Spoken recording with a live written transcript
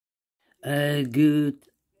Good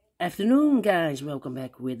afternoon, guys. Welcome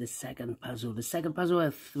back with the second puzzle. The second puzzle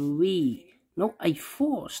has a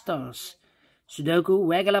 4 stars Sudoku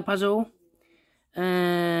regular puzzle.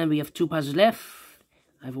 And we have 2 puzzles left.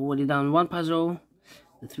 I've already done 1 puzzle.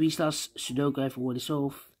 The 3 stars Sudoku I've already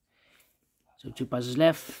solved. So 2 puzzles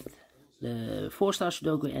left. The 4 stars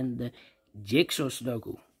Sudoku and the JigSaw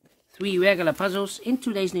Sudoku. 3 regular puzzles in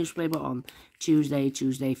today's newspaper on Tuesday,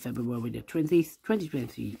 February the 20th,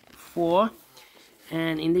 2024.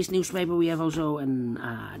 And in this newspaper we have also an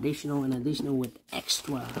additional with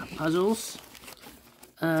extra puzzles.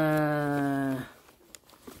 7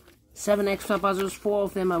 extra puzzles, 4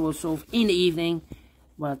 of them I will solve in the evening.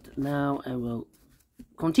 But now I will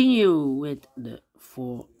continue with the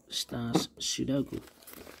 4 stars Sudoku.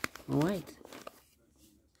 Alright.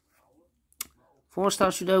 4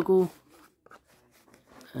 stars Sudoku.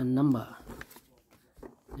 A number.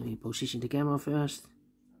 Let me position the camera first.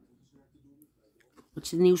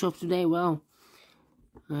 What's the news of today? Well,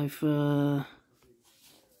 I've saw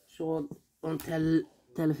on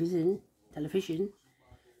television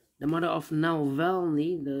the mother of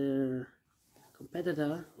Navalny, the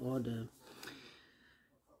competitor, or the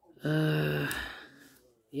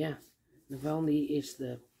Navalny is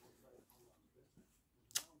the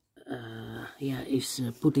is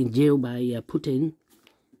put in jail by Putin.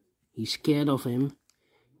 He's scared of him.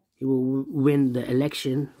 He will win the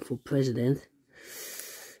election for president.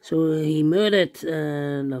 So he murdered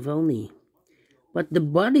Navalny. But the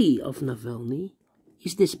body of Navalny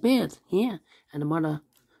is disappeared. Yeah. And the mother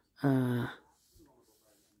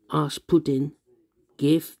asked Putin,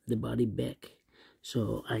 give the body back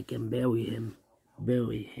so I can bury him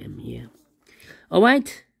here.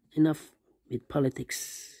 Alright, enough with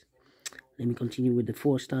politics. Let me continue with the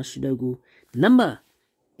 4 stars Sudoku number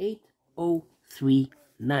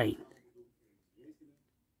 8039.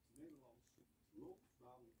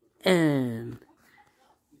 And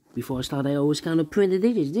before I start, I always count the printed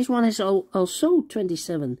digits. This one has also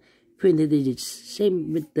 27 printed digits.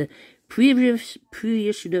 Same with the previous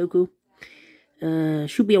Sudoku.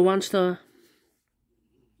 Should be a 1 star.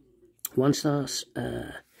 1 stars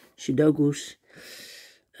Sudokus.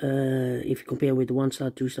 If you compare with the 1 star,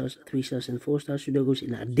 2 stars, 3 stars, and 4 stars Sudokus,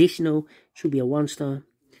 in additional should be a 1 star.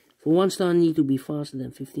 For 1 star, need to be faster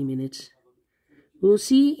than 15 minutes. We'll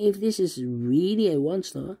see if this is really a 1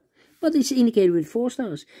 star, but it's indicated with 4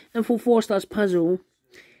 stars. And for 4 stars puzzle,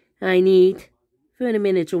 I need 30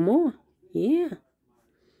 minutes or more. Yeah.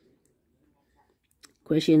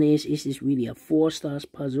 Question is this really a 4 stars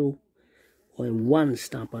puzzle or a 1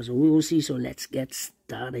 star puzzle? We will see, so let's get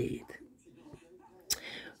started.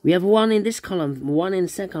 We have 1 in this column, 1 in the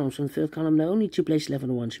second column, so in the third column there are only 2 places left,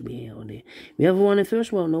 and 1 should be here or there. We have 1 in the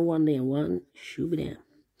first row, no 1 there, 1 should be there.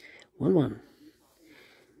 1.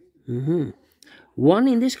 1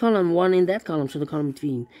 in this column, 1 in that column, so the column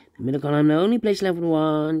between. The middle column, the only place left with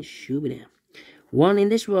 1 should be there. 1 in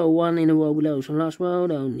this row, 1 in the row below, so last row,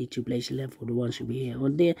 the only 2 places left for the 1 should be here or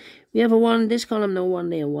there. We have a 1 in this column, no 1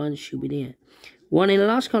 there, 1 should be there. 1 in the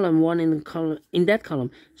last column, 1 in the column in that column,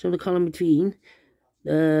 so the column between.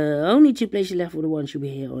 The only 2 places left for the 1 should be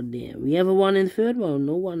here or there. We have a 1 in the third row,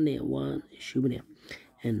 no 1 there, 1 should be there.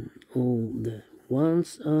 And all the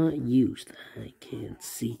 1s are used. I can't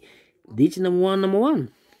see digit number 1.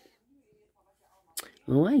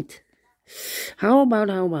 Alright. How about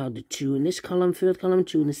the 2 in this column, third column,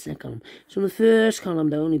 2 in the second column. So in the first column,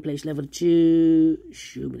 the only place left for the 2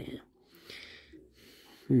 should be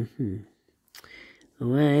there.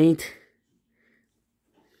 Alright.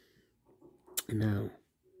 Now,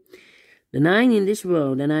 the 9 in this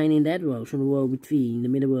row, the 9 in that row, so the row between, the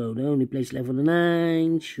middle row, the only place left for the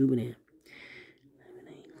 9 should be there.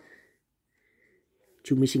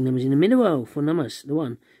 2 missing numbers in the middle row for numbers. The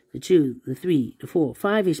 1, the 2, the 3, the 4,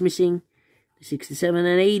 5 is missing. The 6, the 7,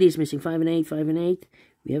 and 8 is missing. 5 and 8, 5 and 8.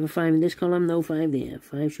 We have a 5 in this column, no 5 there.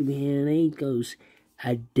 5 should be here, and 8 goes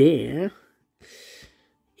there.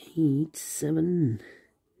 8, 7,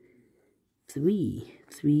 3,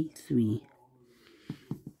 3, 3.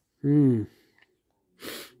 3,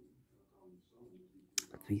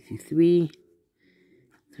 3, 3,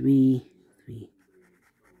 3, 3,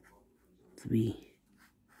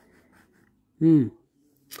 3.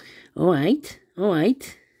 Alright.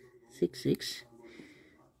 6, 6.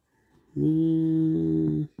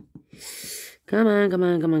 Come on.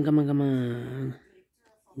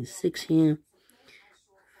 There's 6 here.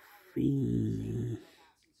 3.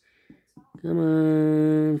 Come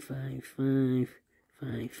on. 5, 5.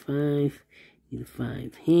 5, 5. Need a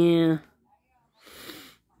 5 here.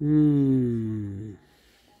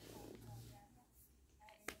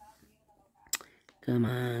 Come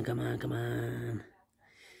on, come on, come on.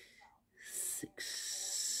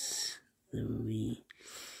 6, 3.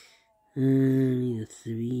 Need a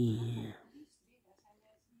 3.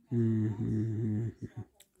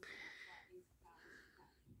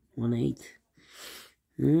 1, 8.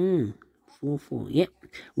 4, 4. Yep.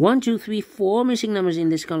 1, 2, 3, 4 missing numbers in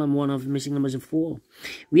this column. One of the missing numbers is 4.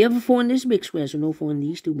 We have a 4 in this big square, so no 4 in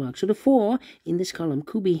these two boxes. So the 4 in this column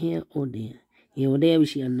could be here or there. Here or there, we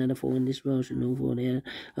see another 4 in this row, so no 4 there.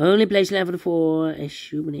 Only place left for the 4 is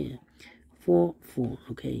should be there. 4, 4.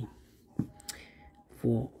 Okay.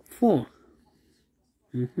 4, 4.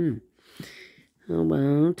 How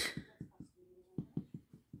about...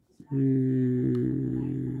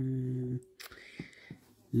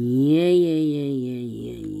 Yeah.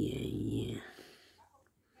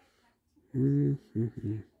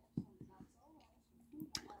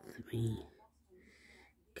 3.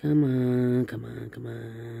 Come on.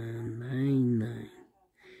 9.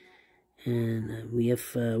 And we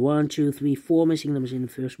have 1, 2, 3, 4 missing numbers in the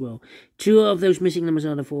first row. 2 of those missing numbers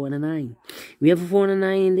are the 4 and the 9. We have a 4 and a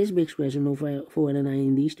 9 in this big square, so no 4 and a 9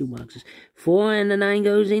 in these two boxes. 4 and the 9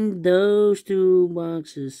 goes in those two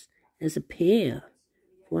boxes as a pair.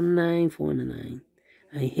 4 and a 9, 4 and a 9.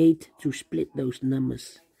 I hate to split those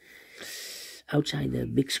numbers outside the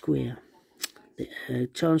big square. The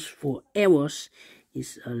chance for errors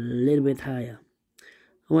is a little bit higher.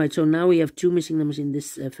 Alright, so now we have 2 missing numbers in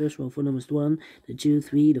this first row. 4 numbers, 1, the 2,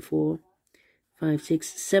 3, the 4, 5, 6,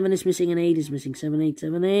 7 is missing and 8 is missing. 7, 8,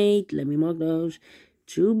 7, 8. Let me mark those.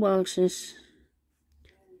 2 boxes.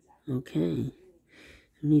 Okay.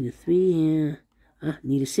 Need a 3 here.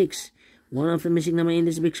 Need a 6. One of the missing number in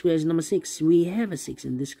this big square is number 6. We have a 6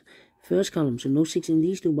 in this first column, so no 6 in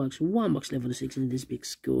these two boxes. 1 box left for the 6 in this big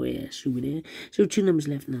square. Should be there. So 2 numbers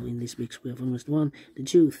left now in this big square. 4 numbers, 1, the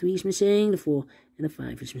 2, 3 is missing, the 4, and the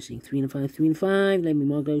 5 is missing. 3 and the 5, 3 and 5. Let me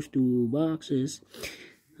mark those 2 boxes.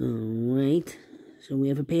 Alright. So we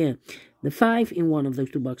have a pair. The 5 in one of those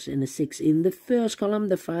 2 boxes and the 6 in the first column.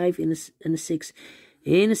 The 5 in the 6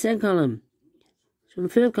 in the second column. So in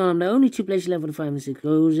the third column, the only 2 places left for the 5 and the 6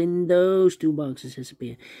 goes in those 2 boxes as a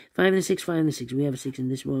pair. 5 and the 6, 5 and the 6. We have a 6 in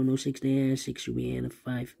this row, no 6 there. 6 should be here, and a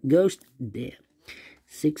 5 goes there.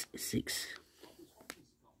 6, 6.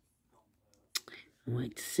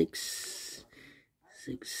 Alright, 6.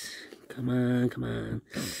 6. Come on.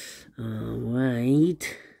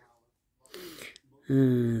 Alright.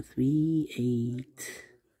 3, 8.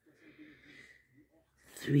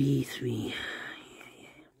 3, 3.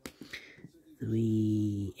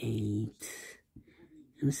 3, 8,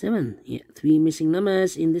 and 7. Yeah, 3 missing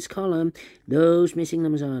numbers in this column. Those missing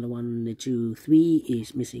numbers are the 1, the 2, 3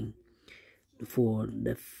 is missing. The 4,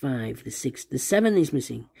 the 5, the 6, the 7 is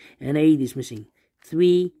missing. And 8 is missing.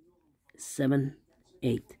 3, 7,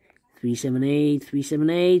 8. 3, 7, 8, 3, 7,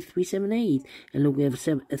 8, 3, 7, 8. And look, we have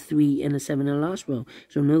a 3 and a 7 in the last row.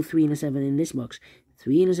 So no 3 and a 7 in this box.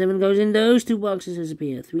 3 and a 7 goes in those 2 boxes as a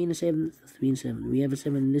pair. 3 and a 7, 3 and 7. We have a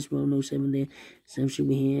 7 in this row, no 7 there. 7 should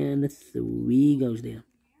be here, and the 3 goes there.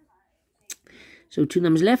 So 2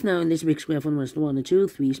 numbers left now in this big square. 4 numbers, 1 and 2.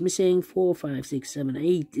 3 is missing. 4, 5, 6, 7,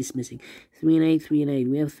 8 is missing. 3 and 8, 3 and 8.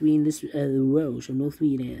 We have 3 in this row, so no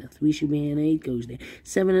 3 there. 3 should be here, and 8 goes there.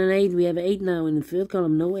 7 and 8, we have 8 now in the third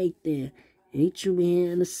column, no 8 there. 8 should be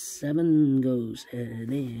here, and the 7 goes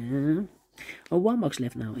there. 1 box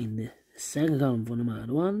left now in the second column for number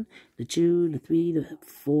 1, the 2, the 3, the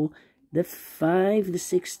 4, the 5, the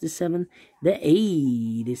 6, the 7, the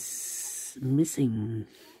 8 is missing.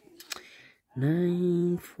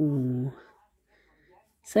 9, 4,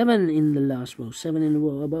 7 in the last row, 7 in the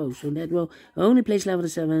row above. So that row, only place left for the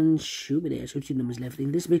 7 should be there. So 2 numbers left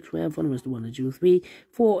in this big square. 4 numbers, 1, the 2, 3,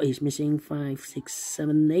 4 is missing. 5, 6,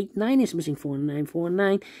 7, 8, 9 is missing. 4 and 9, 4 and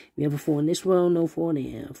 9. We have a 4 in this row, no 4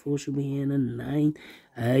 there. 4 should be here, and a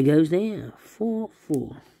 9 goes there. 4,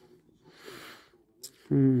 4.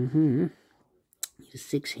 Need a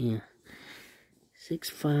 6 here. 6,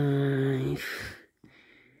 5.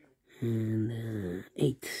 And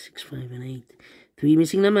 8, 6, 5, and 8. 3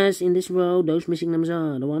 missing numbers in this row. Those missing numbers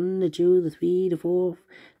are the 1, the 2, the 3, the 4,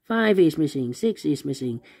 5 is missing. 6 is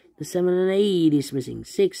missing. The 7 and 8 is missing.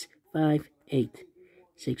 6, 5, 8.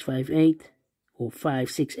 6, 5, 8. Or 5,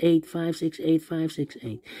 6, 8. 5, 6, 8. 5, 6,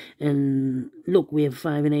 8. And look, we have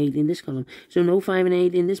 5 and 8 in this column. So no 5 and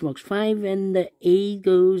 8 in this box. 5 and the 8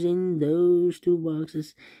 goes in those 2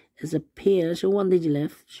 boxes as a pair. So 1 digit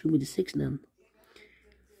left. Should be the 6 then.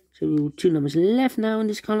 So 2 numbers left now in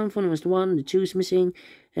this column. 4 numbers, 1, the 2 is missing,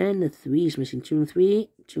 and the 3 is missing. 2 and 3,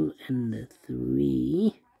 2 and the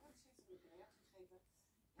 3.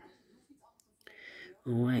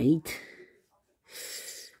 Alright.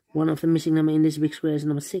 One of the missing number in this big square is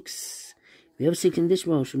number 6. We have a 6 in this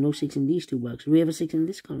row, so no 6 in these 2 boxes. We have a 6 in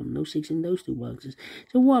this column, no 6 in those 2 boxes.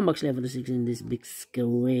 So 1 box left with a 6 in this big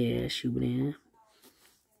square.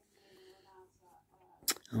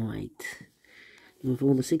 Alright. With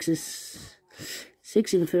all the 6s.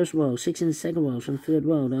 6 in the first row, 6 in the second row, so in the third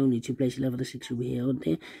row, the only 2 places left with a 6 should be here or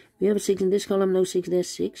there. We have a 6 in this column, no 6 there,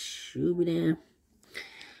 6 should be there.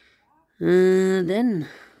 Then,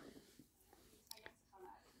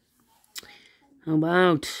 how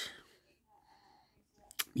about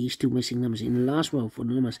these 2 missing numbers in the last row for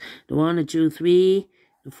the numbers? The 1, the 2, 3,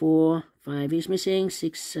 the 4, 5 is missing,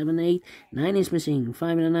 6, 7, 8, 9 is missing,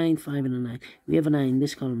 5 and a 9, 5 and a 9. We have a 9 in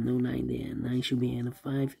this column, no 9 there. 9 should be in the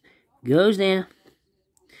 5 goes there.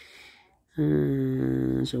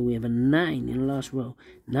 So we have a 9 in the last row,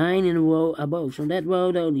 9 in the row above. So that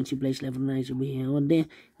row, the only 2 places left with 9 should be here or there.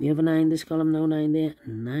 We have a 9 in this column, no 9 there.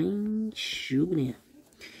 9 should be there.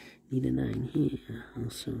 Need a 9 here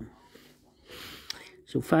also.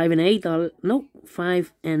 So 5 and 8 are, no,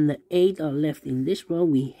 5 and the 8 are left in this row.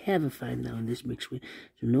 We have a 5 now in this big square.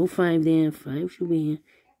 So no 5 there, 5 should be here.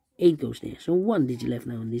 8 goes there. So 1 digit left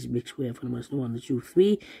now in this big square for the master. 1, 2,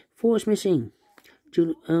 3, 4 is missing.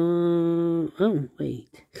 2, oh,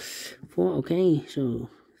 wait. 4, okay. So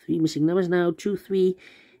 3 missing numbers now. 2, 3,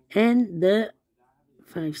 and the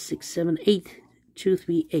 5, 6, 7, 8. 2,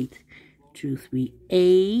 3, 8. 2, 3,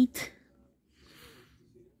 8.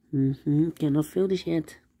 Cannot fill this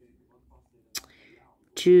yet.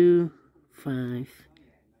 2, 5,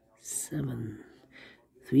 7.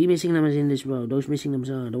 3 missing numbers in this row. Those missing numbers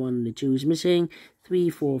are the 1 and the 2 is missing. 3,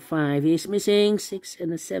 4, 5 is missing. 6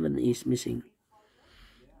 and a 7 is missing.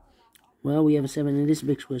 Well, we have a 7 in this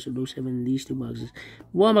big square, so those 7 in these 2 boxes.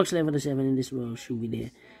 1 box left with a 7 in this row should be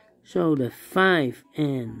there. So the 5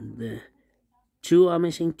 and the 2 are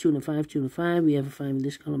missing. 2 and a 5, 2 and a 5. We have a 5 in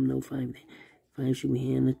this column, no 5 there. 5 should be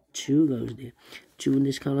here, and the 2 goes there. 2 in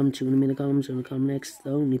this column, 2 in the middle column, so in the column next,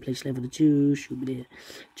 the only place left with the 2 should be there.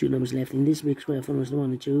 2 numbers left in this big square. 4 numbers, the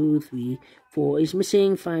 1, 2, 3, 4 is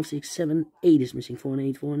missing. 5, 6, 7, 8 is missing. 4 and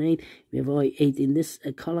 8, 4 and 8. We have 8 in this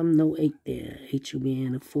column, no 8 there. 8 should be here,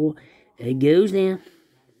 and the 4 goes there.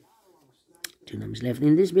 2 numbers left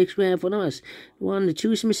in this big square. 4 numbers. 1, the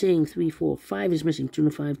 2 is missing. 3, 4, 5 is missing. 2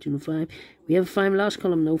 and 5, 2 and 5. We have a 5 last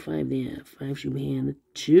column, no 5 there. 5 should be here, and the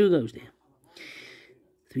 2 goes there.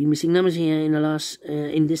 3 missing numbers here in the last,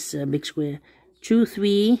 in this big square. 2,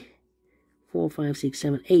 3, 4, 5, 6,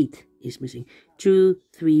 7, 8 is missing. 2,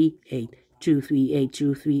 3, 8. 2, 3, 8,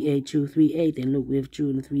 2, 3, 8, 2, 3, 8. And look, we have 2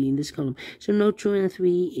 and a 3 in this column. So no 2 and a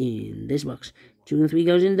 3 in this box. 2 and 3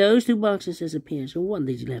 goes in those 2 boxes as a pair. So 1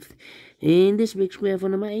 digit left in this big square for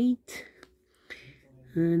number 8.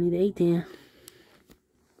 I need 8 there.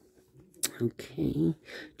 Okay.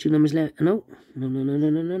 2 numbers left. No.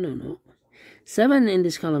 7 in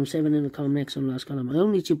this column, 7 in the column next on the last column.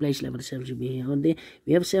 Only 2 places left, the 7 should be here on there.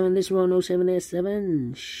 We have 7 in this row, no 7 there,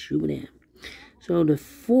 7 should be there. So the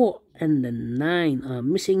 4 and the 9 are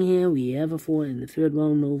missing here. We have a 4 in the third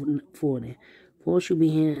row, no 4 there. 4 should be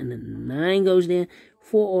here, and the 9 goes there.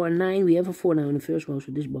 4 or a 9, we have a 4 now in the first row,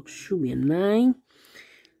 so this box should be a 9.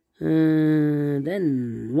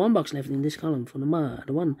 Then 1 box left in this column for the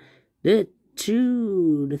 1, the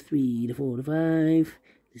 2, the 3, the 4, the 5.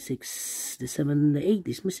 The 6, the 7, the 8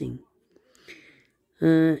 is missing.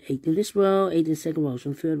 8 in this row, 8 in the second row, so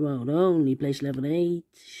in the third row. The only place left with 8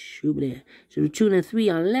 should be there. So the 2 and the 3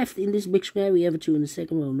 are left in this big square. We have a 2 in the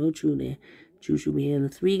second row, no 2 there. 2 should be here, and the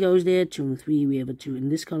 3 goes there. 2 and 3, we have a 2 in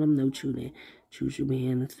this column, no 2 there. 2 should be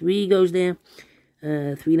here, and the 3 goes there.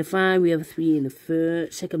 3 and a 5, we have a 3 in the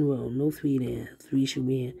second row, no 3 there. 3 should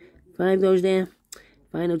be here. 5 goes there.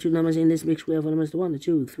 Final 2 numbers in this big square for numbers, the 1, the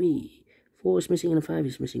 2, 3. 4 is missing and a 5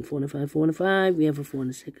 is missing. 4 and a 5, 4 and a 5. We have a 4 in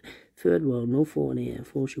the third row. No 4 there.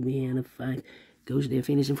 4 should be here and a 5 goes there.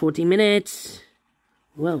 Finish in 14 minutes.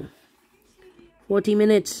 Well, 14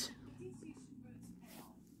 minutes.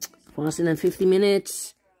 Faster than 50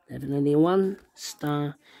 minutes. Definitely 1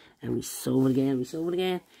 star. And we solve it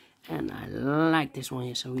again. And I like this one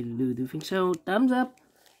here, so we do think so. Thumbs up.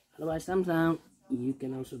 Otherwise, thumbs down. You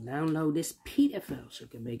can also download this PDF file, so you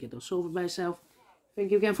can make it or solve it by yourself. Thank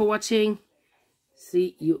you again for watching.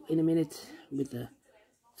 See you in a minute with the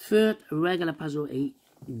third regular puzzle, a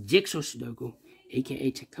JigSaw Sudoku,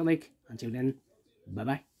 aka tectonic. Until then, bye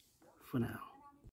bye for now.